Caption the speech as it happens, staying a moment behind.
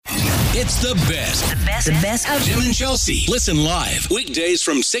It's the best. The best of Jim and Chelsea. Listen live weekdays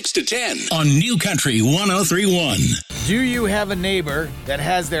from 6 to 10 on New Country 1031. Do you have a neighbor that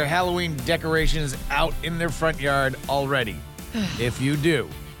has their Halloween decorations out in their front yard already? If you do,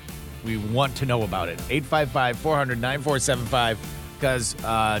 we want to know about it. 855-400-9475 because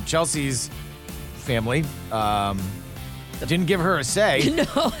Chelsea's family didn't give her a say. No,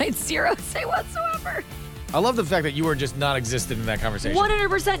 I had zero say whatsoever. I love the fact that you were just non-existent in that conversation.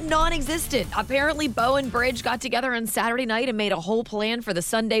 100% non-existent. Apparently, Bo and Bridge got together on Saturday night and made a whole plan for the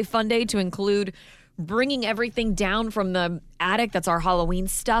Sunday Fun Day to include bringing everything down from the attic, that's our Halloween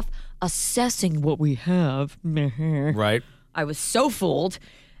stuff, assessing what we have. Right. I was so fooled.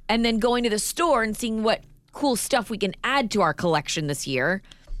 And then going to the store and seeing what cool stuff we can add to our collection this year.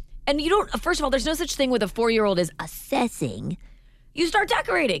 And you don't, first of all, there's no such thing with a 4-year-old as assessing. You start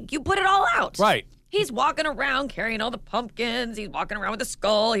decorating. You put it all out. Right. He's walking around carrying all the pumpkins. He's walking around with a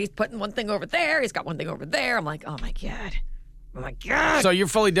skull. He's putting one thing over there. He's got one thing over there. I'm like, oh, my God. Oh, my God. So you're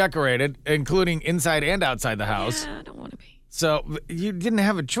fully decorated, including inside and outside the house. Yeah, I don't want to be. So you didn't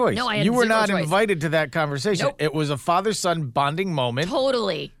have a choice. No, I had You were zero not choice. invited to that conversation. Nope. It was a father-son bonding moment.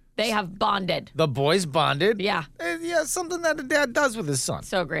 Totally. They have bonded. The boys bonded. Yeah. Yeah, something that a dad does with his son.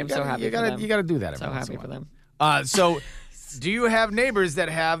 So great. I'm so happy for them. You got to do that. So every once happy in a for them. while. So do you have neighbors that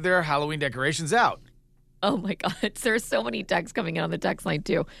have their Halloween decorations out? Oh, my God. There's so many texts coming in on the text line,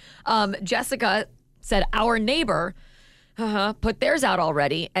 too. Jessica said, our neighbor put theirs out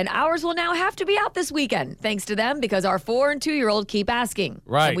already, and ours will now have to be out this weekend, thanks to them, because our 4- and 2-year-old keep asking.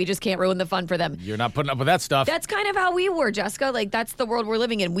 Right. And we just can't ruin the fun for them. You're not putting up with that stuff. That's kind of how we were, Jessica. Like, that's the world we're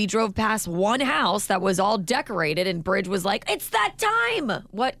living in. We drove past one house that was all decorated, and Bridge was like, it's that time.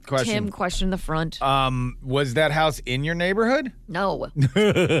 What? Question. Tim, question the front. Was that house in your neighborhood? No.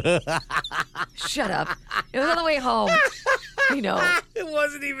 Shut up. It was on the way home. I know. It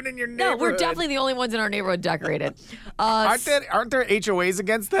wasn't even in your No, neighborhood. we're definitely the only ones in our neighborhood decorated. Aren't there HOAs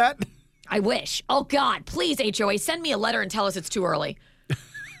against that? I wish. Oh, God. Please, HOA, send me a letter and tell us it's too early.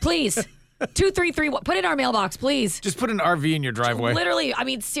 Please. 233. Put it in our mailbox, please. Just put an RV in your driveway. Literally, I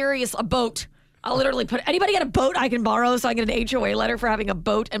mean, serious, a boat. I'll literally put. Anybody got a boat I can borrow so I get an HOA letter for having a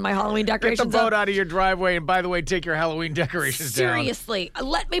boat and my Halloween Get decorations the boat up? out of your driveway, and by the way, take your Halloween decorations Seriously,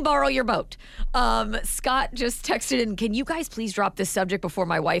 let me borrow your boat. Scott just texted in, can you guys please drop this subject before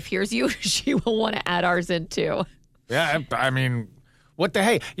my wife hears you? She will want to add ours in too. down. Yeah, I mean, what the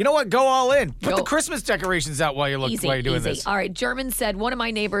hey? You know what? Go all in. Put Go. the Christmas decorations out while you're Easy, doing easy. this. All right, German said, one of my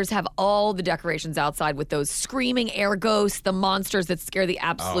neighbors have all the decorations outside with those screaming air ghosts, the monsters that scare the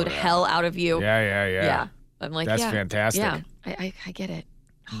absolute hell out of you. Yeah. Yeah. I'm like, That's yeah, fantastic. Yeah, I get it.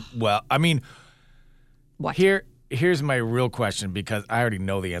 Well, I mean, What? here's my real question, because I already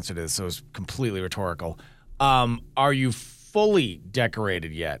know the answer to this, so it's completely rhetorical. Are you fully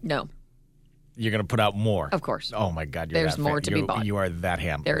decorated yet? No, You're going to put out more? of course. Oh, my God. You're There's that more to be bought. You are that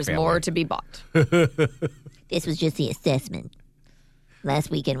ham. There's family. more to be bought. This was just the assessment. Last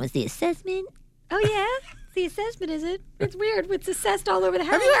weekend was the assessment. Oh, yeah? It's the assessment, is it? It's weird. It's assessed all over the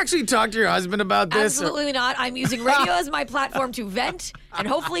house. Have you actually talked to your husband about this? Absolutely not. I'm using radio as my platform to vent, and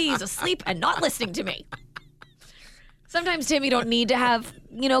hopefully he's asleep and not listening to me. Sometimes, Tim, you don't need to have,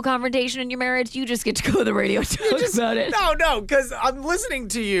 confrontation in your marriage. You just get to go to the radio and talk about it. No, because I'm listening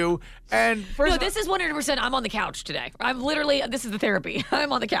to you, and No, this is 100%. I'm on the couch today. This is the therapy.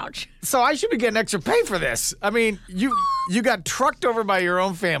 I'm on the couch. so I should be getting extra pay for this. I mean, you got trucked over by your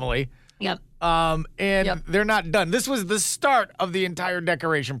own family, Yep. and Yep. they're not done. This was the start of the entire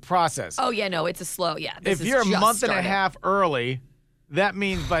decoration process. Oh, yeah, no, it's a slow, If you're a month and a half early, that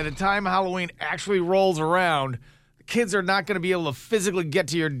means by the time Halloween actually rolls around, kids are not going to be able to physically get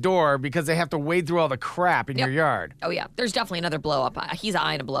to your door because they have to wade through all the crap in your yard. Oh, yeah. There's definitely another blow up. He's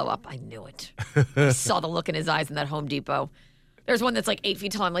eyeing a blow up. I knew it. I saw the look in his eyes in that Home Depot. There's one that's like 8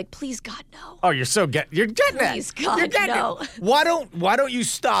 feet tall. I'm like, please, God, no. Oh, you're getting Please, it. God, You're getting no. it. Why don't you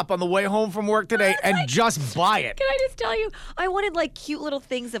stop on the way home from work today and just buy it? Can I just tell you, I wanted like cute little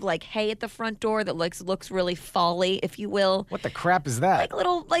things of like hay at the front door that looks really folly, if you will. What the crap is that?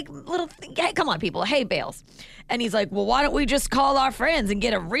 Like little hey, come on, people, hay bales. And he's like, well, why don't we just call our friends and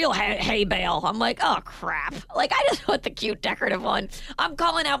get a real hay bale? I'm like, oh, crap. Like, I just want the cute decorative one. I'm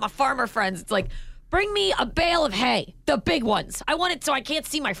calling out my farmer friends. It's like, bring me a bale of hay, the big ones. I want it so I can't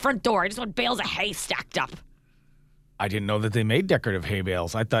see my front door. I just want bales of hay stacked up. I didn't know that they made decorative hay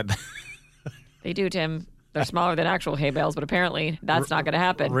bales. I thought... They do, Tim. They're smaller than actual hay bales, but apparently that's not going to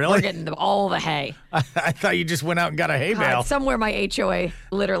happen. Really? We're getting all the hay. I thought you just went out and got a hay bale. God, somewhere my HOA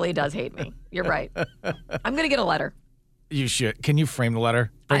literally does hate me. You're right. I'm going to get a letter. You should. Can you frame the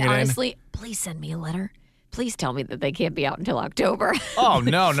letter? Bring it Honestly, please send me a letter. Please tell me that they can't be out until October. Oh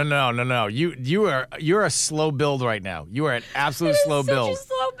no. You're a slow build right now. You are an absolute slow build. Such a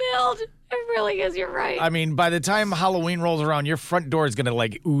slow build. It really is. You're right. I mean, by the time Halloween rolls around, your front door is gonna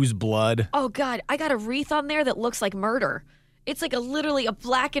like ooze blood. Oh God, I got a wreath on there that looks like murder. It's like literally a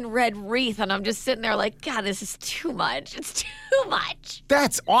black and red wreath, and I'm just sitting there like, God, this is too much. It's too much.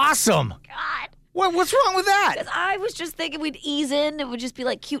 That's awesome. God. What's wrong with that? Because I was just thinking we'd ease in. It would just be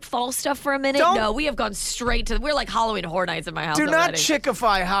like cute fall stuff for a minute. Don't- No, we have gone straight to. We're like Halloween Horror Nights in my house. Do not already.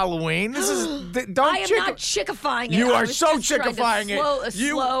 chickify Halloween. This is don't. I am not chickifying it. You I are was so just trying to chickifying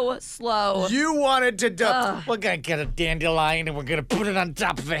it. Slow. You wanted to do. We're gonna get a dandelion and we're gonna put it on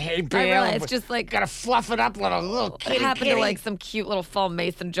top of a hay bale. I realize and it's just like gotta fluff it up like a little kitty. it happened to like some cute little fall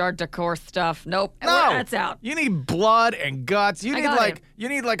mason jar decor stuff. Nope. No, That's out. You need blood and guts. You need got like it. you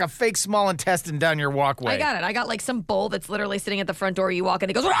need like a fake small intestine down your walkway. I got it. I got like some bull that's literally sitting at the front door. You walk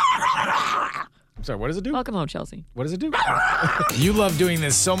in, it goes. I'm sorry. What does it do? Welcome home, Chelsea. What does it do? You love doing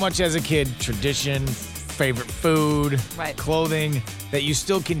this so much as a kid. Tradition, favorite food, Right. clothing, that you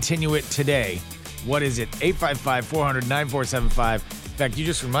still continue it today. What is it? 855-400-9475. In fact, you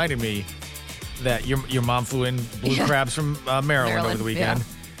just reminded me that your mom flew in blue crabs from Maryland over the weekend. yeah.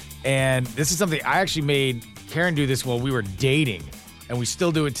 And this is something I actually made Karen do this while we were dating. And we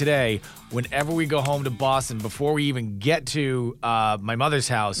still do it today. Whenever we go home to Boston, before we even get to my mother's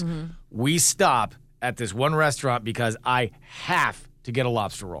house, we stop at this one restaurant because I have to get a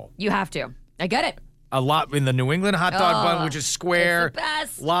lobster roll. You have to. I get it. A lot in the New England hot dog bun, which is square. It's the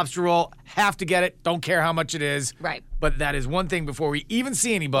best. Lobster roll, have to get it. Don't care how much it is. Right. But that is one thing before we even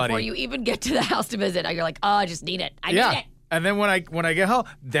see anybody. Before you even get to the house to visit, you're like, oh, I just need it. I need it. And then when I get home,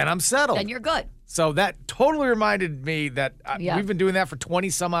 then I'm settled. Then you're good. So that totally reminded me that Yeah. we've been doing that for 20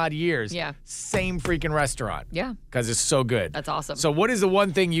 some odd years. Yeah. Same freaking restaurant. Yeah. Because it's so good. That's awesome. So what is the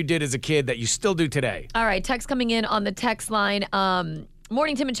one thing you did as a kid that you still do today? All right, text coming in on the text line.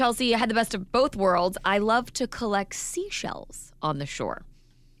 Morning, Tim and Chelsea. I had the best of both worlds. I love to collect seashells on the shore.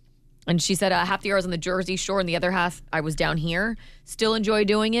 And she said half the year I was on the Jersey Shore and the other half I was down here. Still enjoy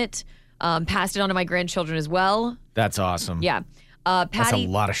doing it. Passed it on to my grandchildren as well. That's awesome. Yeah. Patty, That's a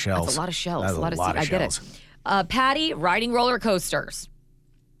lot of shells. That's a lot of shells. That's a lot of I get it. shells. Patty, riding roller coasters.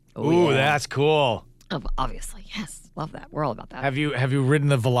 Ooh, that's cool. Obviously, yes. Love that. We're all about that. Have you ridden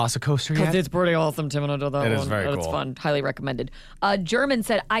the Velocicoaster yet? It's pretty awesome, Tim, and I did that It one. is very It's cool. fun. Highly recommended. German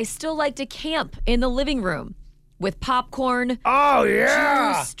said, I still like to camp in the living room with popcorn, Oh,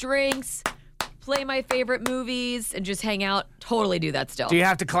 yeah. juice, drinks, play my favorite movies, and just hang out. Totally do that still. Do you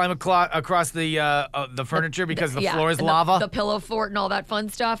have to climb across the furniture because the floor is and lava? The pillow fort and all that fun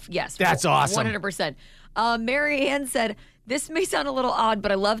stuff. Yes. That's awesome. 100%. Mary Ann said, this may sound a little odd,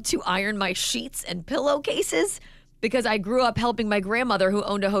 but I love to iron my sheets and pillowcases because I grew up helping my grandmother who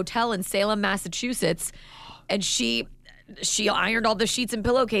owned a hotel in Salem, Massachusetts. And she ironed all the sheets and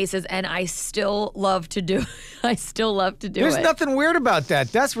pillowcases, and I still love to do There's it. nothing weird about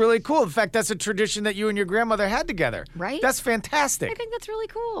that. That's really cool. In fact, that's a tradition that you and your grandmother had together. Right? That's fantastic. I think that's really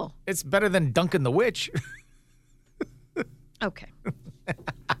cool. It's better than Duncan the Witch. Okay.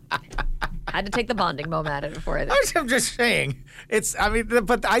 Had to take the bonding moment out of it for it. I'm just saying.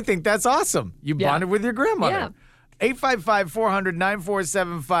 But I think that's awesome. You Yeah. bonded with your grandmother. Yeah.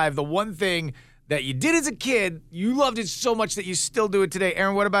 855-400-9475. The one thing that you did as a kid, you loved it so much that you still do it today.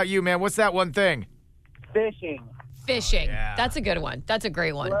 Aaron, what about you, man? What's that one thing? Fishing. Fishing. Yeah. That's a good one. That's a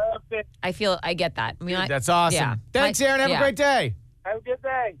great one. Love it. I get that. I mean, That's awesome. Yeah. Thanks, Aaron. Have a great day. Have a good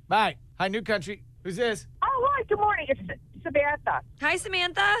day. Bye. Hi, New Country. Who's this? Oh, hi. Good morning. It's Samantha. Hi,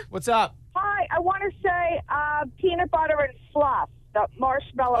 Samantha. What's up? Hi. I want to say peanut butter and fluff. The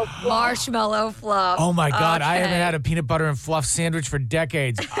marshmallow fluff. Marshmallow fluff. Oh, my God. I Okay. haven't had a peanut butter and fluff sandwich for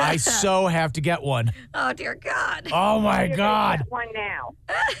decades. I so have to get one. Oh, dear God. Oh, my You're gonna God. get one now.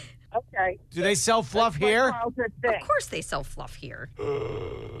 Okay. Do they sell fluff That's my here? childhood thing. Of course they sell fluff here.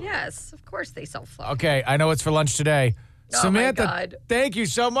 Yes, of course they sell fluff. Okay, I know what's for lunch today. Oh, my Samantha, God. thank you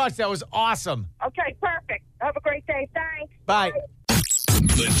so much. That was awesome. Okay, perfect. Have a great day. Thanks. Bye.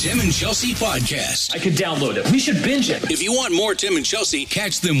 The Tim and Chelsea Podcast. I could download it. We should binge it. If you want more Tim and Chelsea,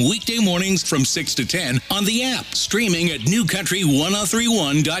 catch them weekday mornings from 6 to 10 on the app, streaming at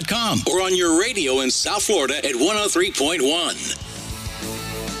newcountry1031.com or on your radio in South Florida at 103.1.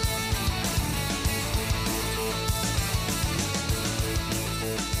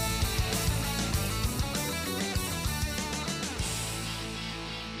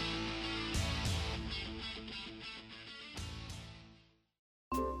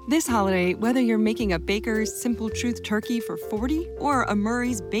 This holiday, whether you're making a Baker's Simple Truth turkey for 40 or a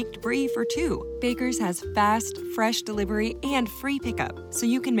Murray's Baked Brie for 2, Baker's has fast, fresh delivery and free pickup, so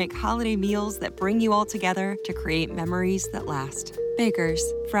you can make holiday meals that bring you all together to create memories that last. Baker's,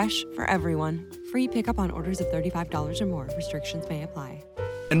 fresh for everyone. Free pickup on orders of $35 or more. Restrictions may apply.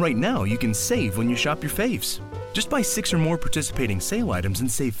 And right now, you can save when you shop your faves. Just buy 6 or more participating sale items and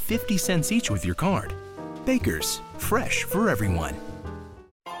save 50 cents each with your card. Baker's, fresh for everyone.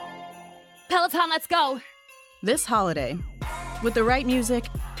 Peloton, let's go. This holiday, with the right music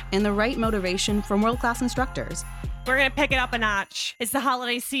and the right motivation from world-class instructors, we're going to pick it up a notch. It's the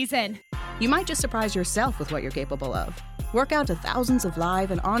holiday season. You might just surprise yourself with what you're capable of. Work out to thousands of live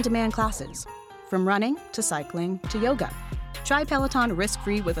and on-demand classes, from running to cycling to yoga. Try Peloton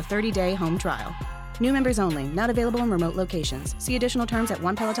risk-free with a 30-day home trial. New members only, not available in remote locations. See additional terms at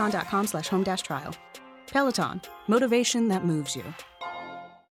onepeloton.com/home-trial. Peloton, motivation that moves you.